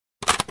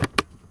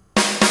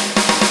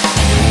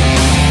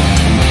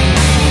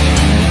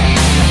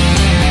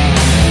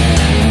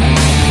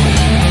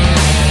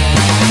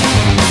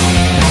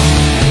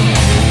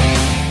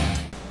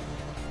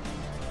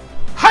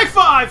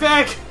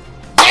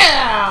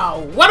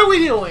Wow, what are we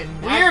doing?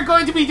 We are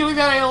going to be doing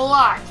that a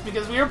lot,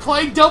 because we are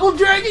playing Double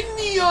Dragon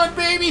Neon,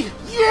 baby!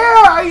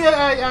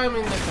 Yeah, I'm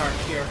in the dark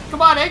here.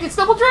 Come on, Egg, it's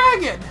Double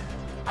Dragon!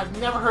 I've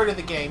never heard of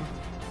the game.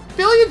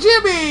 Billy and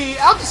Jimmy!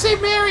 Out to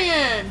save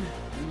Marion!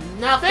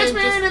 Nothing. There's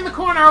Marion in the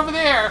corner over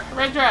there,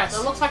 red dress.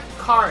 It looks like a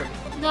card.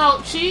 No,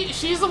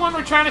 she's the one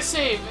we're trying to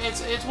save.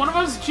 It's one of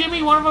them's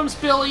Jimmy, one of them's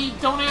Billy.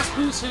 Don't ask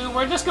who's who.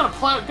 We're just gonna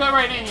go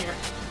right in here.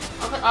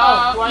 Okay.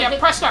 Yeah,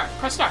 press start.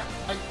 Press start.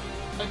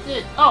 I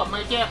did. Oh,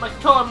 my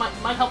controller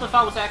might help if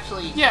I was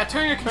actually. Yeah,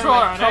 turn your controller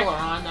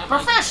on.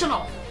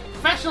 Professional.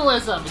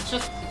 Professionalism.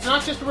 It's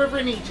not just a river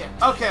in Egypt.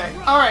 Okay.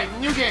 All right.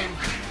 New game.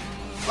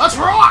 Let's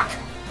rock.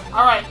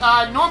 All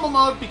right. Normal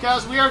mode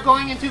because we are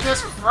going into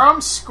this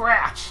from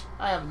scratch.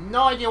 I have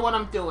no idea what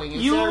I'm doing.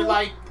 Is there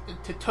like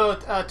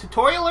a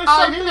tutorial or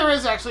something? I think there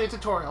is actually a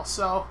tutorial.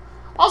 So,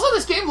 also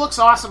this game looks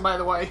awesome, by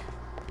the way.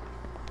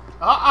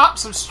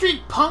 Some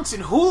street punks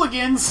and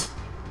hooligans.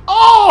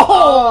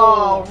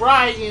 Oh,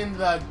 right in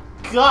the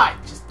gut,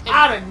 just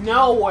out of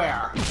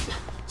nowhere.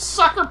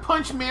 Sucker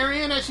punch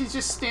Marion as she's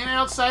just standing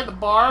outside the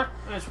bar.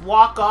 And just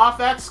walk off.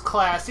 That's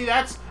classy.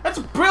 That's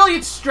a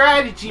brilliant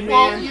strategy, man.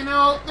 Well, you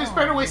know, there's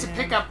better ways to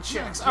pick up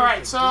chicks. All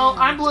right, so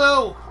I'm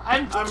blue.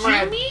 I'm Jimmy.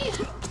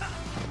 Red.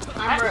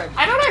 I'm red.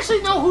 I don't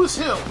actually know who's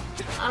who.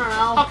 I don't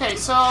know. Okay,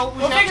 so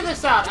we'll figure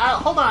this out.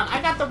 Hold on,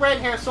 I got the red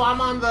hair, so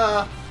I'm on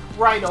the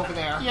right over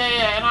there.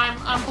 Yeah, and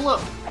I'm blue.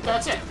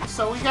 That's it.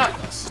 So we got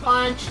this.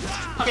 Punch.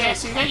 Okay,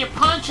 so you got your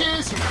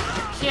punches, your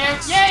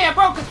kicks. Yeah, I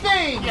broke a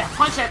thing. Yeah,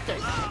 punch that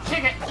thing.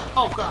 Kick it.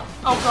 Oh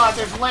god,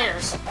 there's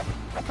layers.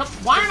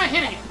 Why aren't I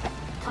hitting it?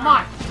 Come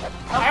on.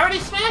 I already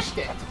smashed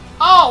it.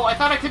 Oh, I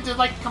thought I could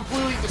like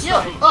completely destroy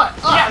it.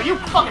 Yeah, you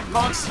fucking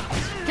punks.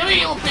 Come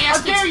here, you little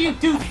bastards. How dare you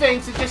do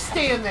things and just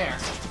stand there?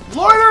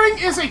 Loitering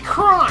is a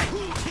crime.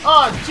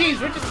 Oh, jeez,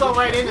 we're just going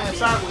right into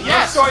this, aren't we?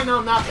 Yes. No story,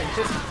 no nothing.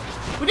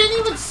 We didn't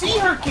even see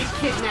her get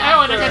kidnapped.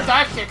 Oh, and I got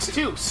dive kicks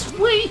too.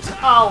 Sweet.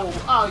 Oh,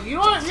 you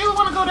really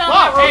want to go down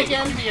that road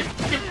again?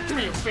 Give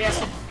me, you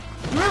bastard.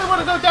 You really want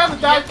to go down the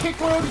dive kick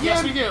road again?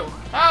 Yes, we do.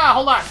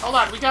 Hold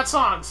on. We got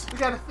songs. We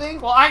got a thing?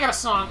 Well, I got a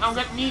song. I'm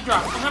gonna knee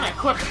drop. I'm gonna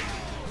equip it.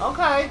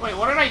 Okay. Wait,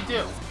 what did I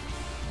do?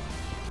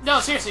 No,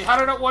 seriously,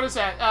 what is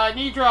that?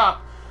 Knee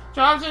drop.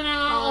 Drops in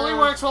only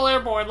works while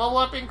airborne. Level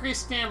up,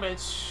 increased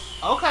damage.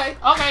 Okay.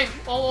 Okay,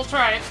 well, we'll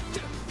try it.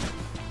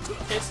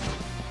 Is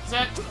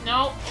that...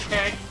 No?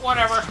 Okay,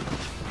 whatever.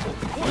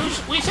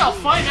 We shall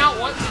find out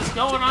what is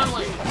going on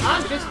later.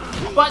 I'm just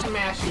button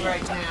mashing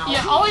right now.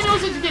 Yeah, all I know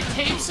is that you get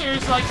tapes,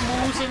 there's like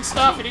moves and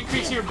stuff, it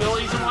increases your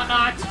abilities and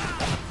whatnot.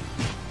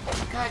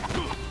 God.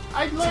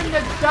 I learned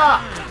to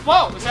duck.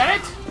 Whoa, is that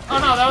it? Oh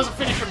no, that was a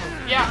finisher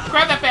move. Yeah,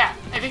 grab that bat.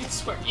 I think it's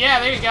square.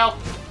 Yeah, there you go.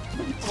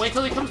 Wait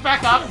till he comes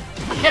back up.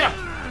 Hit him.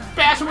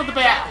 Bash him with the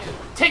bat.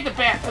 Take the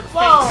bat to the face.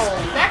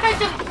 That guy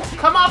just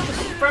come off the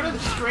front of the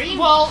screen?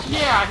 Well,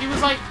 yeah, he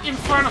was like in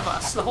front of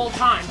us the whole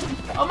time.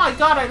 Oh my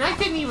god, and I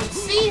didn't even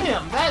see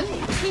him.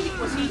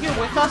 Was he here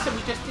with us and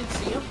we just didn't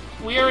see him?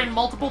 We are in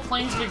multiple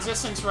planes of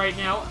existence right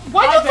now.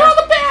 Why'd you throw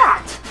the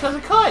bat? Because I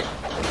could.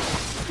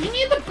 You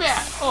need the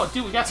bat. Oh,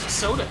 dude, we got some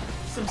soda.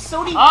 Some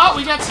soda. Oh,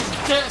 we got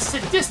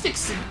sadistic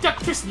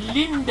seductress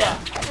Linda.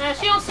 Yeah,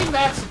 she don't seem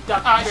that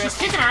seductress. She's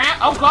kicking her ass.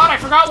 Oh god, I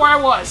forgot where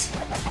I was.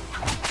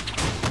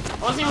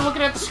 I wasn't even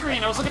looking at the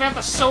screen. I was looking at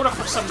the soda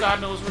for some god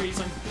knows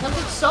reason. Because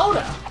it's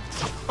soda.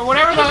 Or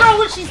whatever. Hit a girl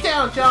when she's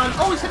down, John.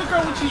 Always hit a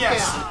girl when she's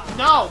down.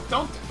 No,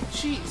 don't.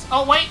 Jeez.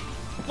 Oh, wait.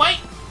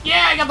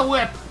 Yeah, I got the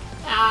whip.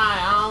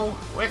 Ow.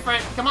 Wait for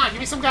it. Come on, give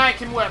me some guy I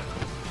can whip.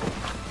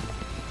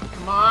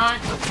 Come on.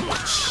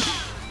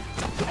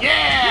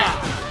 Yeah!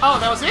 Oh,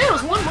 that was it? It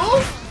was one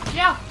move?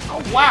 Yeah.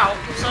 Oh, wow.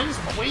 So I just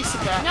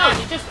wasted that. No,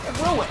 you just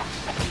threw it.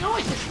 No,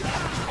 I didn't.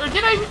 Or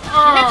did I? You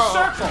hit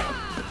circle.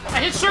 I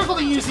hit circle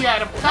to use the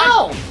item.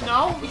 No.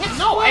 You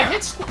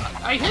hit square.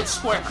 I hit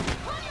square.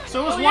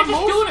 So it was one move?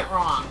 move? You're doing it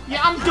wrong.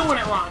 Yeah, I'm doing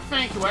it wrong.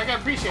 Thank you. I gotta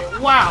appreciate it.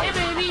 Wow. Hey,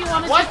 baby, you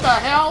want to... What the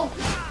hell?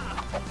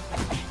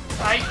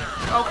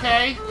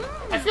 Okay.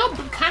 I feel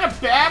kind of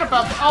bad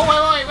about... Oh,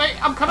 wait.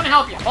 I'm coming to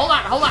help you. Hold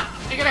on.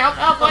 I gotta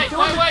help. Wait.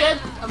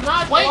 I'm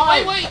not Wait.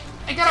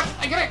 I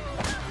gotta...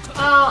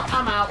 Oh,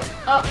 I'm out.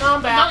 Oh, no,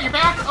 I'm back. No, you're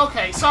back?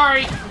 Okay,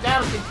 sorry.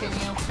 That'll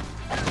continue.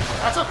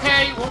 That's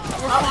okay. We're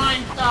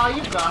fine. Oh,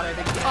 you got it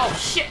again. Oh,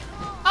 shit.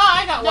 Oh,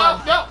 I got one.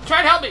 No.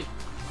 Try to help me.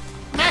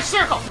 Mash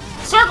circle.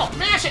 Circle.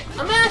 Mash it.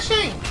 I'm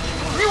mashing.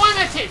 Rewind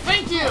that tape.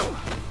 Thank you.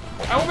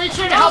 I will make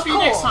sure to help you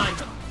next time.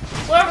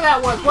 Whatever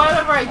that was.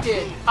 Whatever I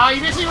did.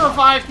 You basically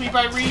revived me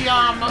by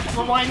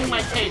rewinding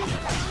my tape.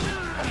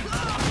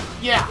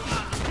 Yeah.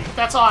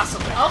 That's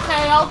awesome.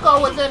 Okay, I'll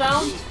go with it.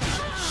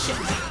 Shit.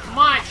 Come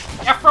on.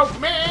 Afro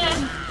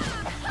man.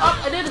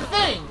 Oh, I did a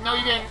thing. No,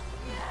 you didn't.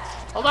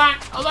 Hold on.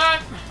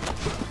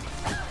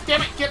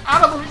 Damn it. Get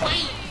out of the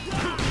way.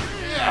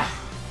 Yeah.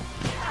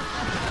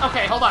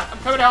 Okay, hold on. I'm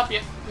coming to help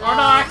you. Or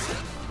not.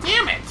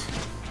 Damn it.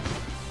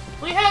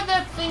 We have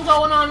that thing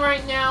going on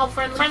right now.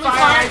 Friendly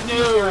fire.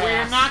 No, we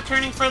are not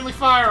turning friendly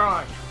fire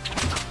on.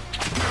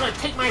 I'm gonna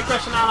take my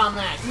aggression out on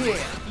that.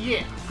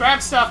 Yeah.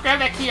 Grab stuff. Grab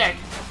that key egg.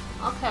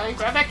 Okay.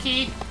 Grab that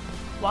key.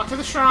 Walk to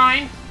the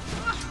shrine.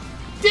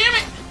 Damn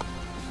it!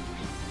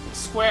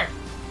 Square.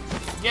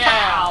 Yeah.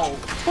 Ow.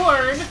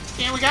 Turn.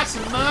 And we got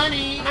some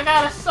money. I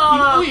got a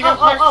song. Ooh, you got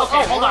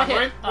okay, hold on.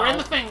 hit. We're in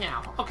the thing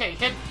now. Okay,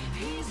 hit.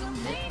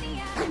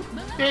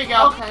 There you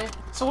go. Okay.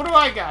 So what do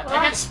I got? I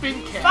got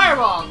spin kick.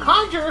 Fireball.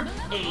 Conjure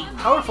a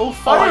powerful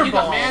fireball. Oh, you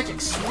got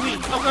magic. Sweet.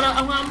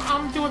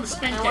 I'm doing the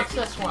spin And kick. what's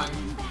this one?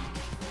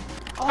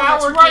 Oh,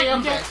 Power that's right.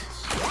 gambit.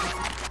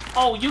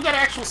 Oh, you got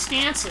actual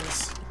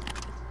stances.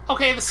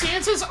 Okay, the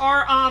stances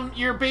are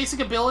your basic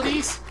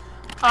abilities.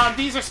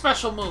 These are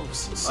special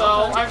moves.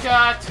 So Okay. I've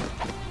got.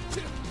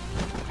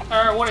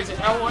 Or what is it?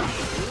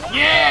 L1.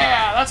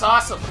 Yeah, that's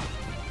awesome.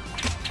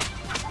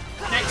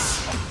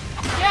 Next.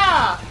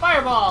 Yeah,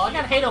 fireball. I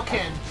got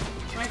Hadoken.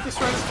 Can I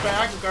destroy this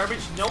bag of garbage?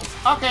 Nope.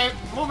 Okay,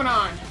 moving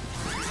on.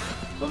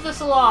 Move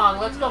this along.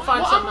 Let's go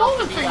find Well, I'm something else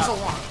to moving beat things up.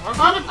 along.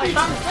 I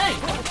found the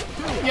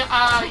thing.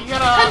 Yeah, you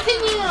gotta...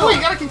 Continue! Oh,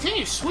 you gotta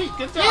continue. Sweet.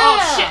 Good job. Yeah.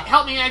 Oh, shit.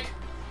 Help me, Egg.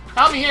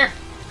 Help me here.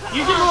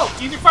 Use your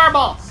move. Use your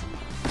fireballs.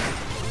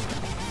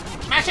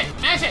 Mash it.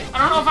 Mash it. I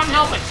don't know if I'm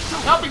helping.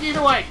 I'm helping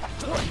either way.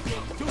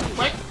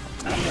 Wait.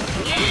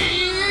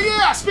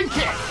 Yeah. Spin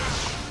kick.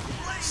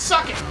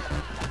 Suck it.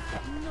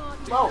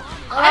 Whoa.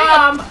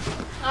 I'm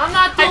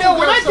not doing I know,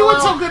 we're good not doing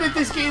solo. so good at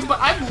this game, but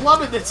I'm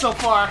loving it so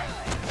far.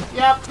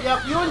 Yep.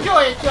 You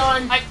enjoy it,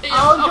 John.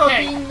 I'll enjoy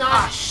okay. being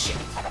Ah, not. shit.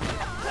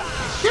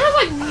 There's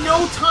like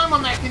no time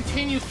on that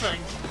continue thing.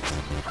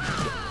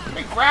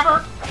 Hey, grab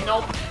her.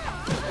 Nope.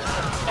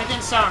 That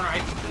didn't sound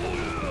right.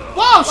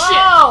 Whoa, shit!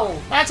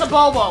 Whoa! That's a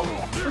Bobo.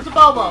 What's a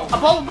Bobo? A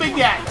Bobo big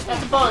guy.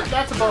 That's a Bobo.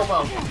 That's a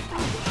Bobo.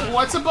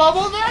 What's a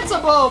Bobo? That's a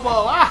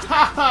Bobo.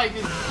 Ah, I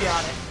just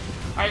got it.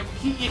 Alright,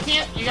 you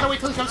can't. You gotta wait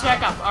till he comes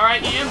back up.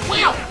 Alright, and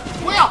wheel!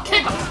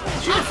 Kick him!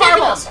 Shoot your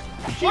fireballs!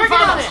 Shoot your Working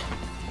on fireballs!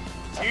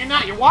 it. No, you're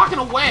not. You're walking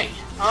away.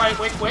 Alright,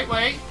 wait.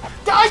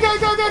 Die!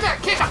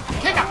 Kick him!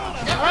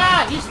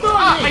 Ah, he's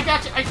throwing me. I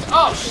got you.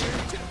 Oh,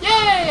 shit.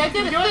 Yay! I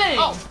did a You do it? thing.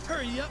 Oh,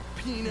 Hurry up,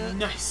 Peanut.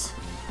 nice.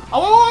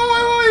 Oh,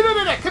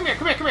 wait. No. Come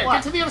here. What?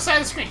 Get to the other side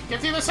of the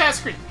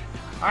screen.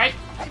 Alright.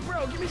 Hey,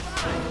 bro, give me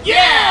 5.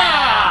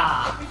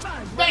 Yeah! Give me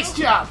 5, bro. Nice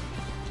job.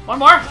 One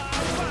more.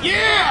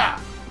 Yeah!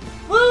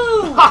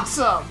 Woo!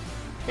 Awesome.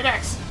 Good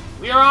X.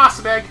 We are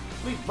awesome, Egg.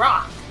 We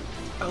rock.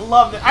 I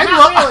love it. Not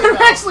really, I'm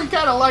though. actually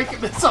kind of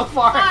liking it so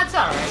far. That's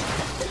alright.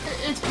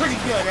 It's pretty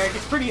good, Egg.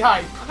 It's pretty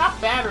hype. I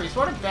got batteries.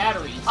 What are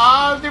batteries?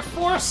 They're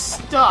for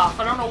stuff.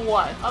 I don't know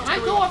what. Can I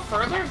go up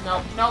further?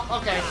 Nope. Nope.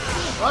 Okay.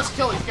 Well, let's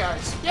kill these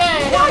guys. Yay!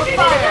 Hit with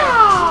fire.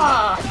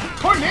 Yeah!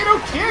 Tornado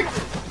kick!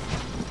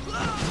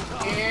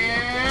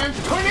 And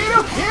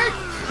tornado kick!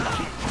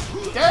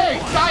 Dang,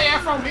 die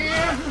Afro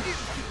Man!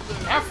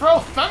 Afro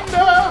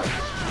Thunder!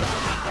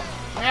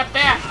 That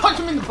back! Punch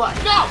him in the butt.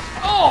 No!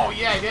 Oh,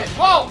 yeah, I did.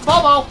 Whoa,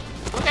 Bobo!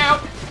 Look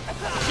out!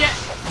 Shit!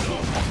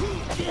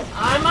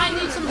 I might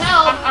need some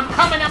help. I'm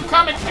coming!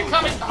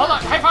 Hold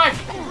on, high five!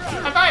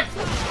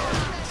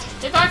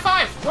 Hit the high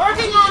five!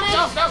 Working on it.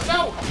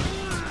 No!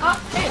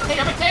 Hey.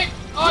 Give me tape!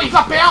 Oh, you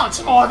got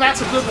balance! Oh,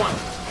 that's a good one.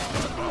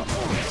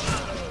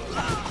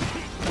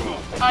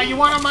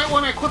 Might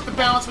want to equip the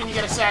balance when you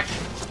get a sec.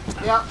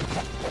 Yep.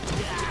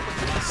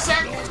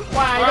 Sec!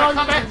 Why, I Alright, don't-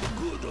 come back.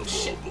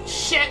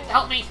 Shit!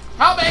 Help me!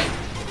 Help me!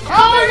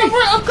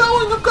 I'm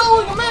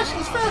going. I'm mashing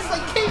as fast as I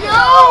can.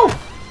 No!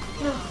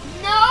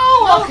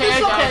 No, Okay, it's I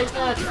got okay. it.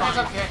 That's That's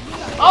fine. okay.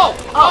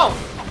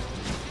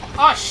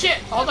 Oh, shit!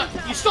 Hold on.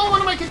 You stole one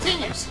of my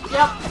continues.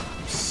 Yep.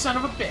 Son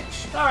of a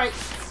bitch. All right.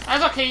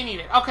 That's okay, you need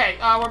it. Okay,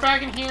 we're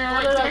back in here.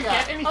 What did I get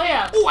got? anything? Oh,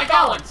 yeah. Ooh, I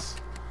got one. Balance.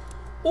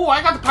 Ooh,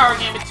 I got the power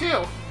gambit too.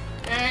 Oh,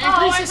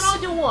 I Increases. can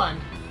only do one.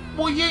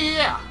 Well,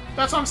 yeah.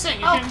 That's what I'm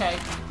saying. You Okay.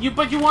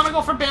 But you want to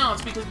go for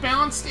balance because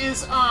balance is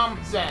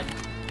Zen.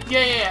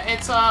 Yeah.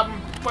 It's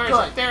where is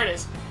Good. it? There it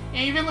is.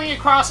 Evenly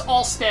across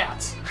all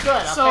stats.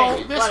 Good. So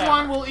Okay, this whatever.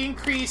 one will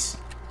increase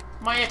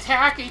my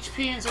attack,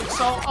 HP, and so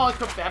I'll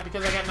equip that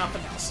because I got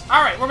nothing else.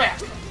 All right, we're back.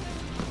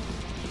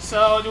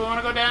 So do we want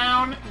to go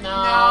down?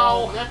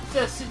 No. That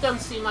just it doesn't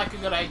seem like a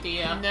good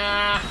idea.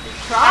 Nah.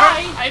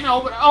 Try. I know,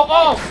 but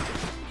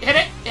hit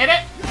it.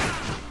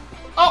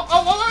 Oh,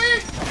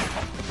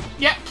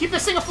 yeah. Keep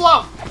this thing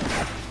afloat.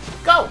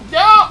 Go.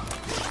 No!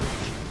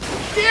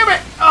 Damn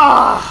it!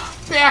 Ah,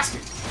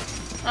 bastard.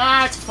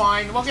 It's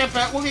fine. We'll get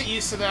back. We'll get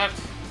used to that.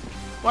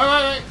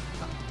 Wait.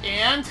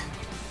 And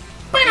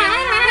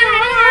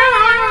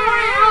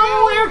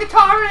Air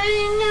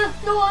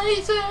guitaring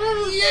noises.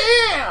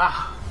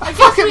 yeah! I guess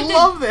fucking we did-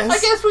 love this. I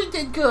guess we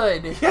did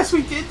good. Yes,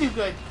 we did do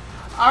good.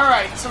 All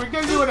right, so we're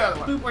gonna do another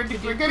one.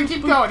 We're gonna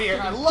keep going here.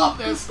 I love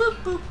this. Boop,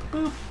 boop,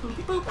 boop, boop,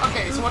 boop.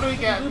 Okay, so what do we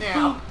got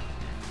now?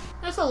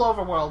 It's a little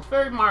overworld,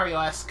 very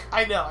Mario-esque.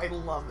 I know. I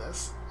love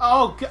this.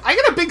 Oh, I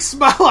got a big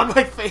smile on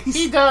my face.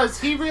 He does.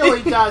 He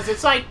really does.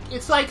 It's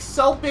like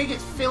so big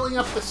it's filling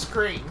up the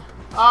screen.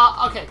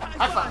 Okay.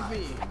 High five.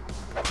 me.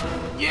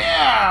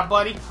 Yeah,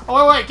 buddy.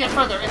 Oh, wait, get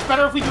further. It's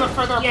better if we do it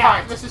further Yeah,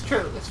 apart. this is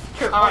true. It's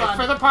true. All right, Hold on.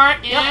 further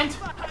apart, and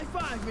High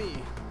 5 me.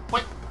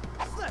 wait,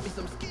 Slap me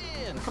some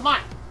skin. come on.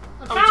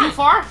 I'm Are we fine. too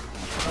far?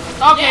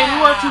 Okay,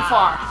 we were too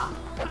far.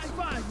 High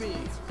 5 me.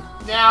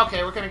 Yeah,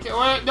 okay, we're gonna get...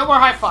 No more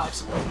high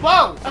fives.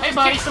 Whoa! Let's Hey,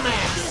 buddy. kick some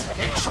ass.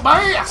 Kick some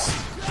ass!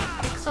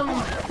 Kick some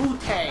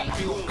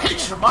bootay. Kick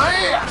some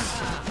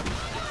ass!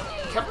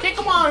 Kick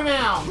 'em on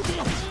now.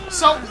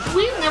 So,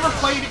 we've never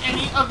played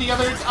any of the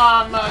other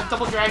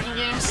Double Dragon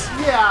games.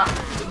 Yeah.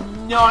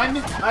 None.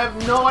 I have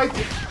no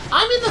idea.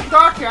 I'm in the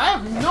dark here. I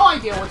have no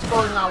idea what's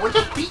going on. We're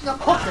just beating up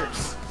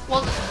hookers.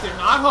 Well, they're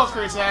not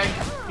hookers, Egg.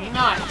 Be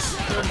nice.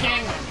 They're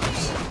gang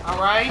members.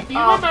 Alright? Do you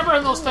remember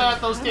in those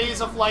days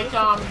of, like,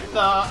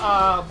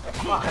 the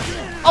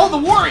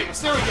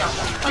Warriors. There we go.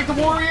 Like, the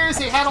Warriors,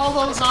 they had all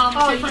those,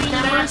 different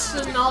members.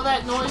 And all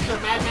that noise, or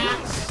Mad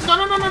Max?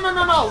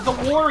 No. The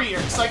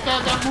Warriors. Like,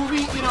 that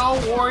movie, you know,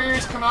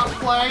 Warriors come out and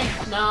play.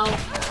 No,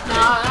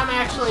 I'm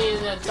actually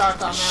in the dark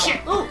on that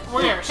Shit. one. Ooh,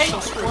 We're take so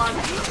screwed. one.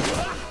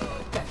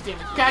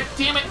 God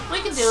damn it. We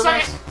can do Suck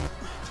this. it.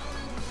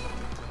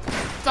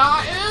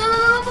 Die.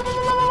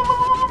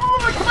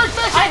 Come on,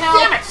 fish. I help.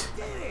 Damn it.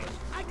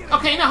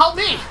 Okay, now help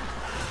me.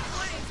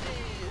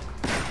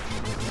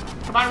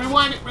 Come on,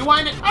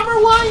 rewind it. I'm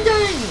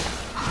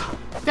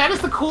rewinding. That is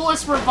the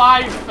coolest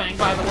revive thing,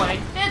 by the way.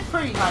 It's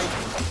pretty hype.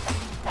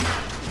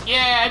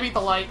 Yeah, I beat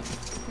the light.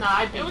 Nah,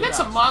 I beat Yeah, we it got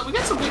up.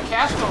 some good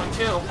cash going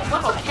too.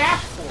 What's the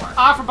cash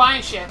for? For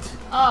buying shit.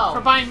 Oh,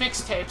 For buying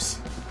mixtapes.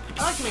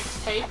 I like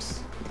mixtapes.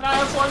 Can I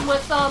have one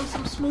with some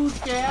smooth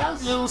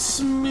jazz? Little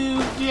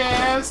smooth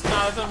jazz. No,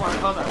 that doesn't work.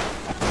 Hold on.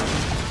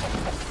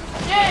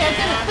 Yeah, I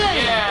did a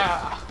thing.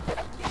 Yeah.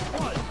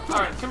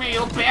 Alright, come here, you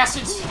little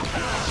bastards.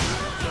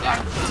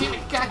 God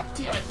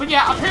damn it. But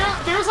yeah,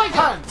 apparently there's like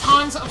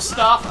tons of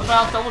stuff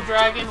about Double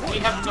Dragon we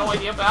have no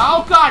idea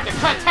about. Oh god, they're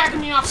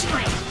attacking me off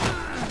screen.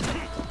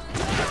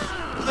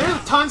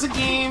 There's tons of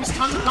games,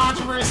 tons of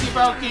controversy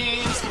about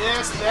games,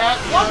 this, that,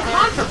 the What other.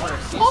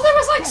 controversy? Well, there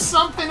was like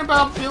something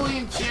about Billy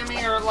and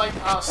Jimmy, or like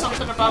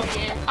something about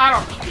games. I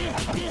don't know.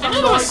 I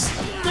knew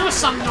there was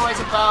some noise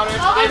about it.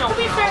 I don't To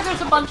be know. fair, there's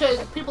a bunch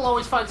of people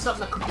always find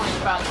something to complain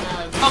about.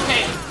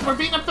 Okay, we're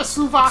beating up the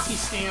Slovaki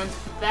stand.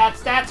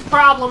 That's a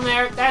problem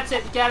there. That's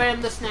it. Gotta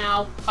end this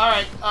now.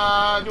 Alright,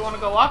 do you want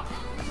to go up?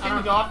 Can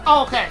we go up?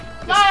 Oh, okay.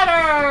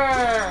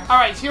 Ladder!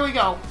 Alright, here we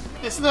go.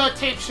 This is the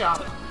tape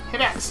shop.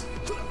 Hit X.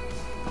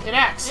 Hit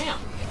X. Damn.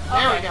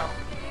 There we Okay. go.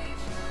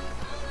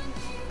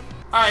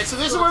 Alright, so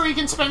this is where we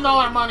can spend all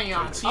our money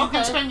on. So you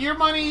can Okay. spend your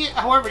money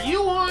however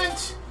you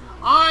want.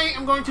 I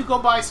am going to go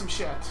buy some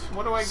shit.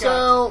 What do I got?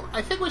 So,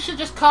 I think we should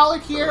just call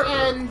it here,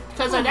 and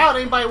because I doubt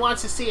anybody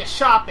wants to see us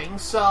shopping,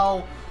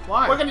 so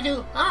Why? we're gonna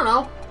do, I don't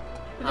know.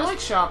 I like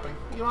shopping.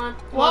 You want?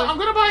 Well, I'm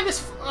gonna buy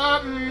this.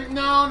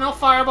 No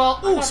fireball.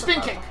 Ooh, got the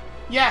spin kick.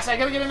 Yes, I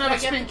gotta get another Can I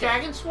spin get the kick.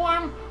 Dragon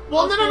Swarm?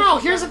 Well, no.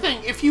 Here's the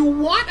thing. If you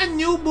want a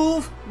new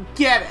move,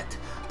 get it.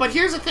 But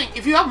here's the thing.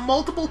 If you have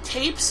multiple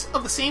tapes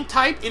of the same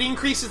type, it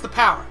increases the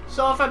power.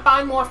 So if I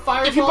buy more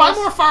fireballs... If you buy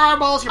more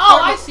fireballs, your Oh,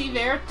 power... I see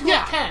there. 2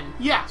 Yeah. of 10.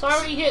 Yeah. So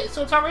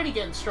it's already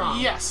getting strong.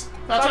 Yes. So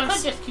That's I what I'm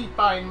could just keep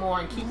buying more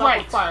and keep up Right.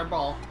 with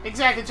fireball.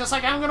 Exactly. Just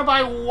like I'm going to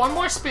buy one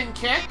more spin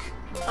kick.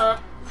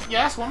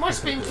 Yes, one more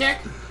spin kick.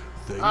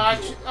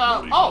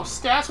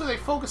 Stats with a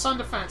focus on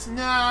defense.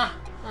 Nah.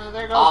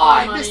 There goes Oh,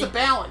 my I money. missed the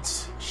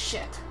balance.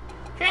 Shit.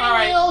 Training All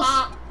right. wheels.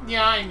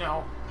 Yeah, I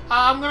know.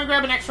 I'm going to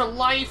grab an extra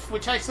life,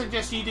 which I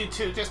suggest you do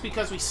too, just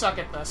because we suck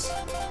at this.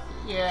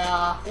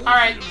 Yeah.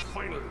 Alright.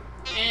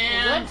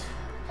 And... Is it?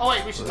 Oh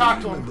wait, we should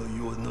talk to him.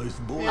 you a nice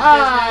boy.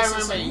 I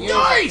Business is remember years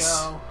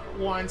nice! ago.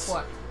 Once.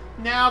 What?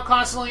 Now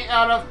constantly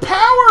out of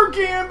Power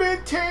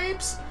Gambit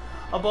tapes!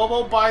 A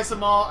Bobo buys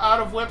them all, out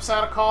of whips,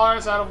 out of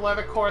collars, out of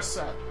leather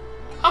corset.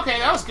 Okay,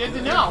 that was good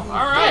to know.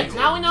 Alright. Good.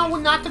 Now we know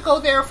not to go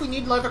there if we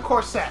need leather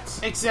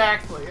corsets.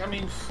 Exactly. I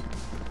mean...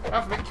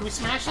 Can we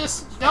smash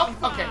this? Nope.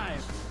 Okay.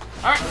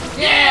 Alright.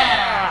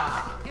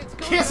 Yeah!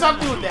 Guess I'm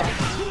doing that.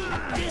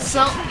 So,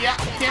 yeah.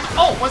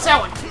 Oh, what's that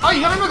one? Oh,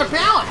 you got another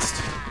balanced!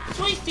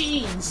 Sweet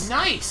beans.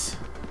 Nice.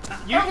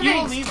 You will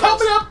Everything's need coming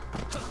those. up.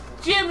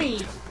 Jimmy,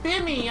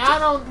 Bimmy, I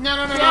don't...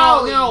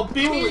 No.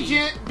 Bimmy Bully.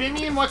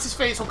 Bimmy and what's his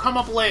face will come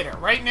up later.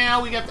 Right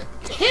now, we got the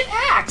hit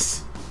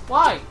axe.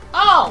 Why?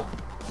 Oh!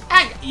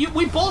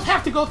 We both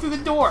have to go through the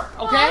door.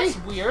 Oh, Okay?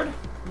 that's weird.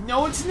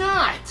 No, it's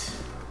not.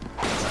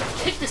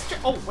 Kick this.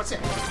 Oh, what's it?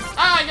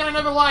 I got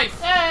another life.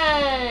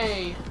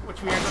 Hey!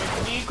 Which we are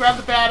going to need. Grab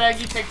the bad egg.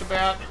 You take the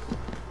bat.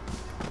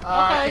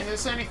 Okay. Is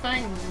this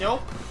anything?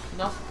 Nope.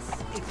 No.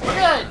 We're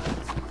good.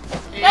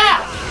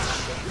 Yeah.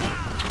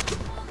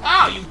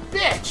 Ow, you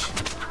bitch!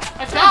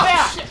 I feel Oh,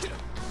 bad. shit.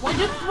 Why'd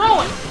you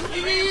throw it?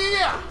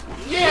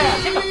 Yeah.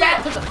 Take a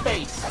bat to the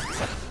face.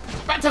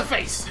 Back to the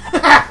face.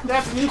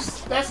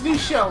 That's a new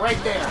show right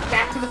there.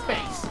 Back to the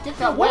face. Get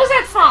the What was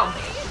that from?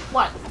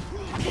 What?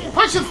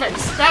 Punch to the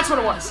face. That's what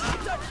it was.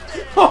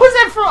 What was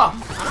that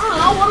from? I don't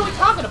know. What are we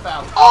talking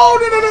about? Oh,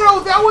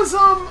 no. That was,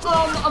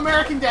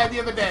 American Dad the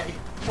other day.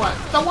 What?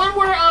 The one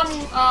where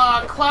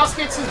Klaus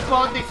gets his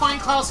body. They find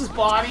Klaus's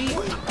body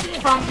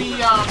from the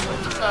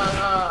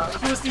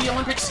he was the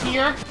Olympic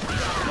skier.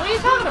 What are you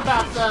talking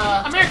about?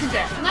 The American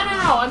Dad.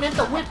 No. I meant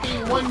the whip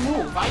being one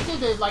move. I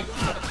did it like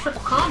a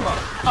triple combo.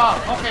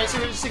 Oh, okay. So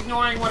you're just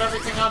ignoring what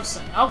everything I'm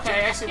saying.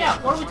 Okay, I see.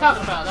 Yeah. What are we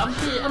talking about?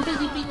 I'm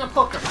busy beating up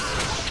hookers.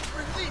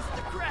 Release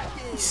the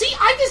Kraken. See,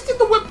 I just did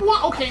the whip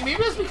one. Okay,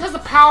 maybe it's because the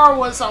power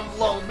was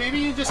low. Maybe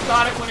you just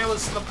got it when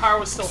the power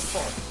was still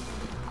full.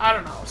 I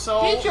don't know.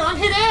 So Hey, John,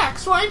 hit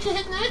X. Why aren't you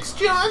hitting X,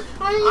 John?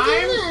 Why are you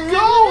I'm doing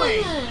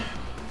going.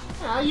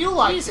 that? You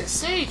like Jesus,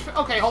 Sage.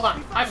 Okay, hold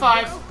on. High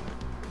five.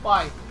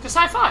 Why? Just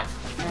high five.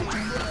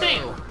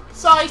 Bam.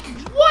 Psych.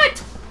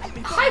 What?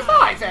 High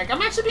five, Egg.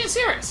 I'm actually being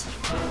serious.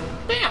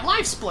 Bam.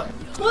 Life split.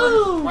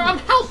 Woo. Where I'm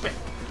helping.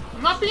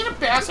 I'm not being a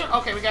bastard.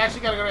 Okay, we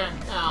actually gotta go down.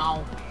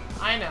 No.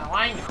 I know.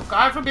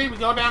 God forbid we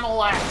go down the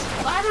ladder.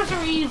 Ladders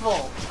are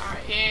evil.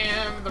 Alright,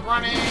 and the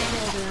running.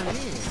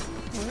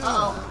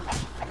 Uh-oh.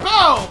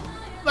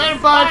 Boom! Later,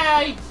 bud.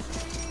 Bye.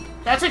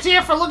 That's what you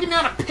get for looking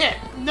down a pit.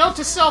 Note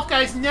to self,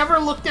 guys, never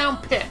look down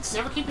pits.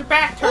 Never keep your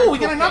back turned. Oh, we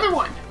got another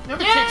one.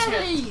 Another kick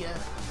smith. Yay!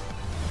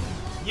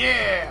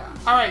 Yeah.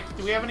 Alright,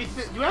 do we have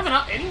anything? Do we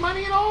have any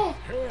money at all?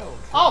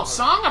 Oh,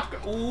 song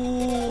upgrade.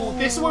 Ooh,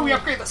 this is where we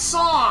upgrade the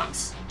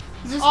songs.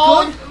 Is this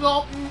Oh, good?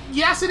 well,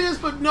 yes it is,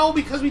 but no,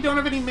 because we don't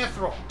have any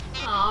mithril.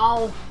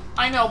 Oh.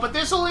 I know, but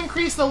this will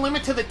increase the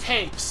limit to the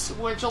tapes,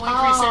 which will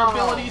increase their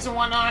abilities and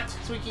whatnot.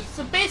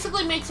 So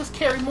basically makes us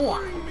carry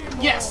more.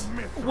 Yes,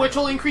 which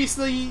will increase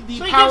the So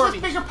he power. gives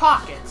us bigger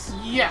pockets.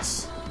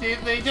 Yes,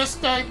 they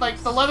just like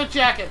the leather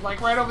jacket,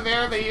 like right over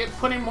there. They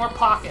put in more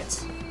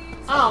pockets.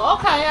 Oh,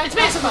 okay. It's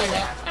basically I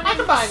that. I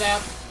can buy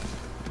that.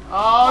 Oh,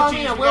 I geez,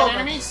 mean, a we got Wilbur.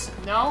 enemies?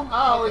 No.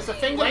 Oh, is the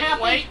thing gonna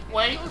happen?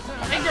 Wait.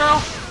 Hey, girl.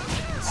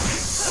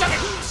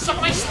 Suck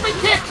my spin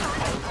kick.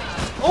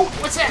 Oh,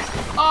 what's that?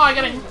 Oh, I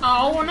got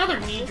another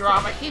knee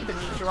drop. I hate the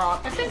knee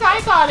drop. I think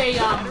I got a,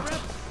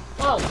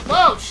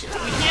 Whoa, shit.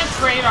 We can't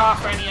trade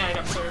off any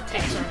items or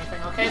tapes or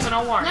anything, okay? So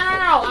don't worry. No.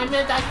 I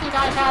meant I think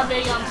I have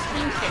a,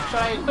 spin kick. Should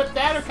I equip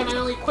that, or can I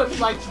only equip,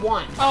 like,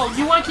 one? Oh,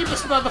 you want to keep the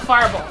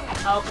fireball.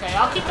 Okay,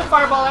 I'll keep the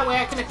fireball, that way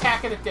I can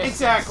attack it at distance.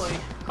 Exactly.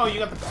 Oh, you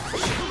got the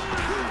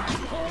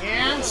bash.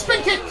 And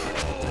spin kick.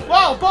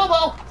 Whoa,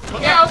 Bobo.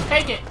 Look Yeah, out. I'll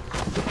take it.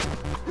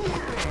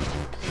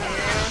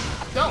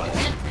 And no, I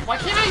can't. Why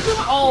can't I do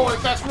it? Oh,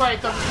 that's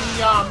right. The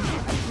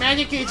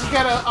magic gauge has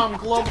got to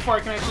glow before I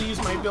can actually use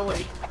my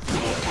ability.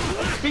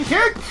 Spin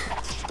kick.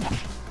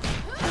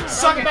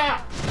 Suck it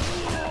back.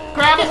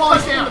 Grab him while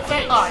he's down. In the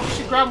face. Oh, you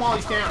should grab him while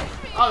he's down.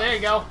 Oh, there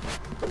you go.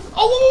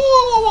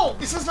 Oh,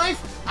 whoa. Is this knife?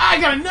 I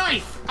got a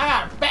knife. I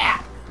got a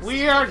bat.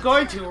 We are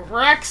going to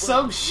wreck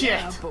some shit.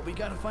 Yeah, but we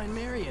gotta find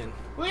Marion.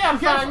 We have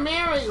got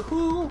Mary.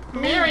 Who?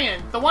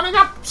 Marion, the one who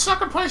got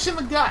sucker punched in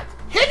the gut.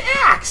 Hit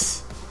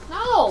Axe.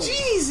 No.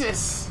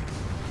 Jesus.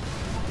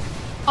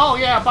 Oh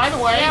yeah. By the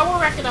way. Yeah, we're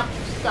wrecking up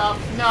stuff.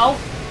 No.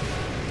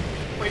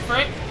 Wait for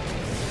it.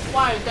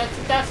 Why?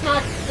 That's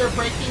not. They're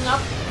breaking up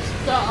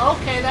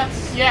stuff. Okay,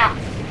 that's. Yeah.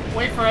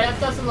 Wait for it. That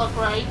doesn't look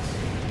right.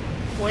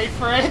 Wait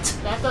for it.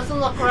 That doesn't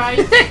look right.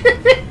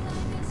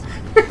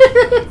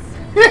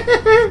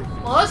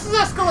 Well, this is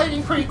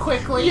escalating pretty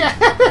quickly.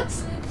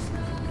 Yes.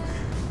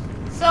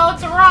 So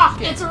it's a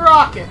rocket. It's a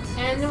rocket.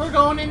 And we're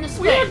going into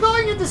space. We are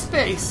going into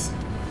space.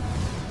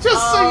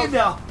 Just so you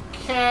know.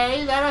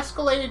 Okay, that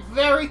escalated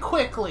very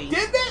quickly.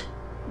 Did that?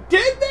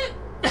 Did that?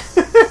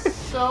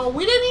 So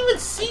we didn't even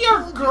see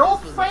our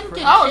girlfriend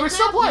get Oh, we're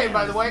still kidnapped? playing,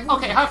 by the way.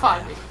 Okay, high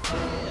five me.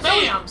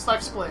 Bam!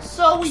 Life split.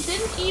 So we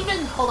didn't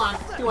even... Hold on.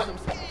 Do it.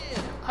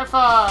 High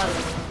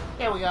five.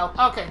 There we go.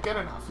 Okay, good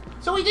enough.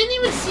 So we didn't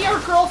even see our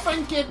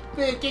girlfriend get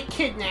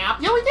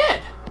kidnapped. Yeah, we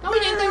did. No, we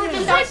didn't. They were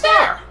just Right outside.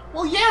 there.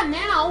 Well, yeah,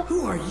 now.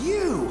 Who are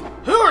you?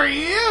 Who are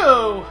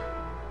you?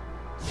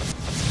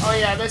 Oh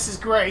yeah, this is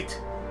great.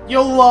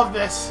 You'll love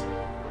this.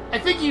 I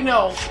think you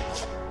know.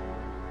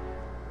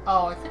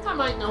 Oh, I think I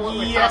might know what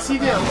we're Yes, you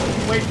talking do.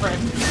 about. Wait for it.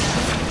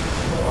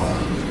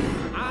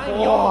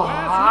 Oh,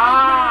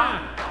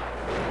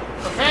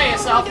 Prepare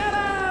yourself.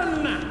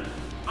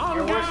 On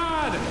Your worst.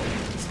 guard!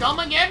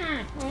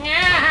 Skullmageddon.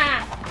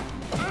 Yeah.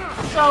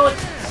 So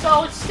it's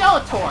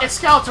Skeletor. It's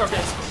Skeletor,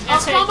 basically.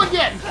 It's Okay.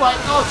 Skullmageddon, but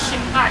oh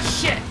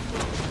shit.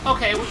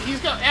 Okay,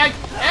 he's got Egg.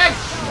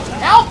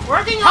 Help!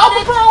 Working on Help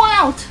a it. bro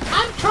out!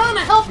 I'm trying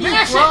to help you,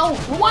 Mash bro.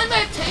 it! Rewind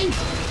that tape!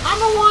 I'm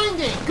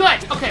rewinding.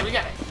 Good! Okay, we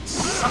got it.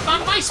 Suck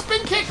on my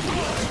spin kick!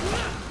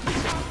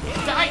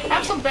 Die!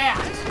 Have some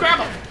bats. Grab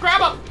him!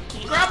 Grab him!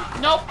 Grab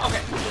him! Nope.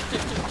 Okay.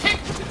 Just kick!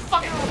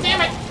 Fuck it!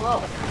 Damn it!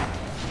 Whoa.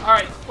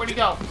 Alright, where'd he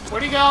go?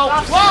 Where'd he go?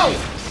 Whoa!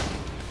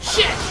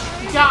 Shit!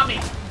 He got me!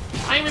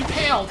 I'm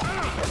impaled!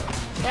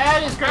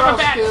 That is Grab a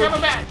gross, bat! dude. Grab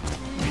a bat!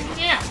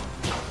 Yeah!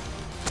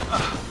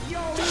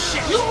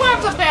 Shit! You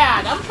grabbed the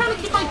bat. I'm trying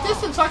to keep my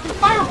distance so I can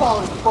fireball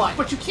his butt.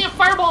 But you can't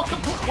fireball.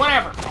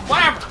 Whatever.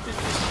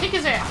 Just kick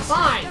his ass.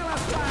 Fine.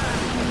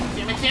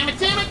 Damn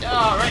it.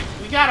 Alright,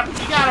 we got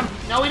him.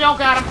 No, we don't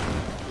got him.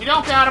 We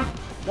don't got him.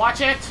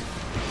 Watch it.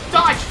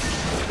 Dodge.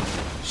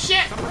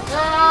 Shit!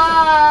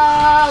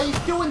 He's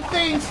doing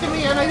things to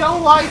me and I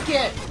don't like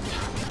it.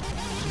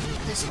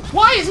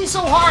 Why is he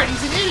so hard?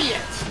 He's an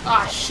idiot.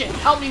 Ah, shit.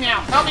 Help me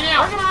now. Help me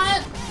now. Working on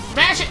it.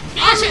 Mash it.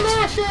 Mash it.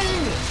 Mashing.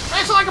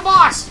 Mash it like a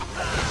boss.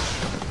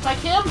 Like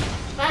him?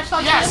 Mash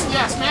like Yes, him?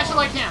 yes. Mash it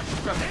like him.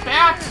 Grab the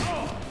bat.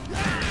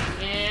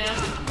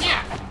 And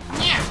yeah.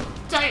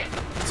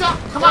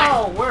 Come on.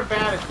 No, we're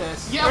bad at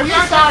this. Yeah, Or we at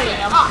are least I bad.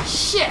 am. Ah,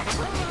 shit.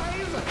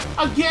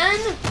 Again?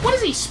 What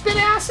is he? Spin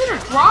acid or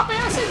drop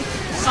acid?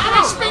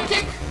 Sonic spin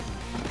kick.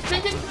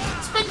 Spin kick.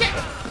 Spin kick.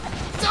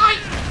 Die.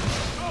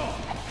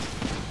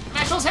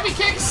 Mash those heavy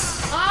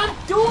kicks. I'm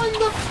doing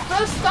the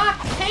best I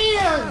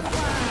can.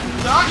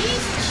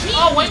 He's cheating.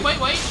 Oh, wait.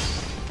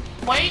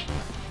 Wait.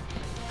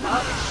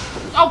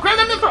 Oh, grab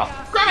that throw.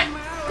 Grab it.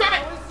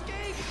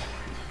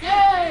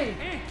 Yay!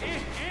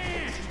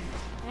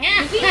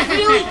 Did he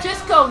really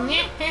just go?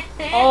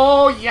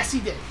 Oh, yes, he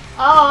did.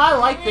 Oh, I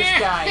like this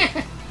guy.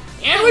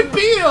 And we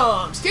beat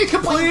him. Stage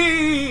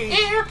complete.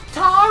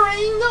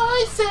 Ear-tarring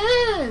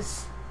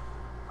noises.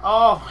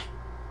 Oh my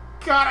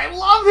God, I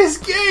love this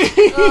game.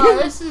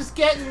 This is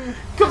getting.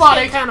 Come on,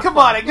 kind of come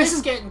fun. on. This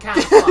is getting kind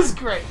of This fun. is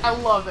great. I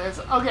love this.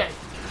 Okay,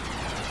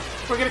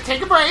 we're gonna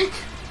take a break.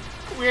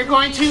 We're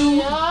going to.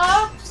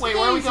 Wait,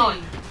 where are we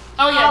going?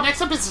 Oh yeah,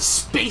 next up is the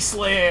space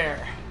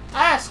lair.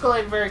 I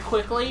escalated very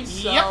quickly,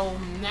 so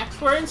next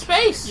we're in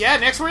space. Yeah,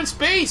 next we're in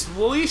space.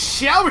 We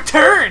shall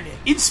return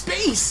in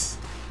space.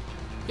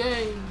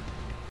 Yay.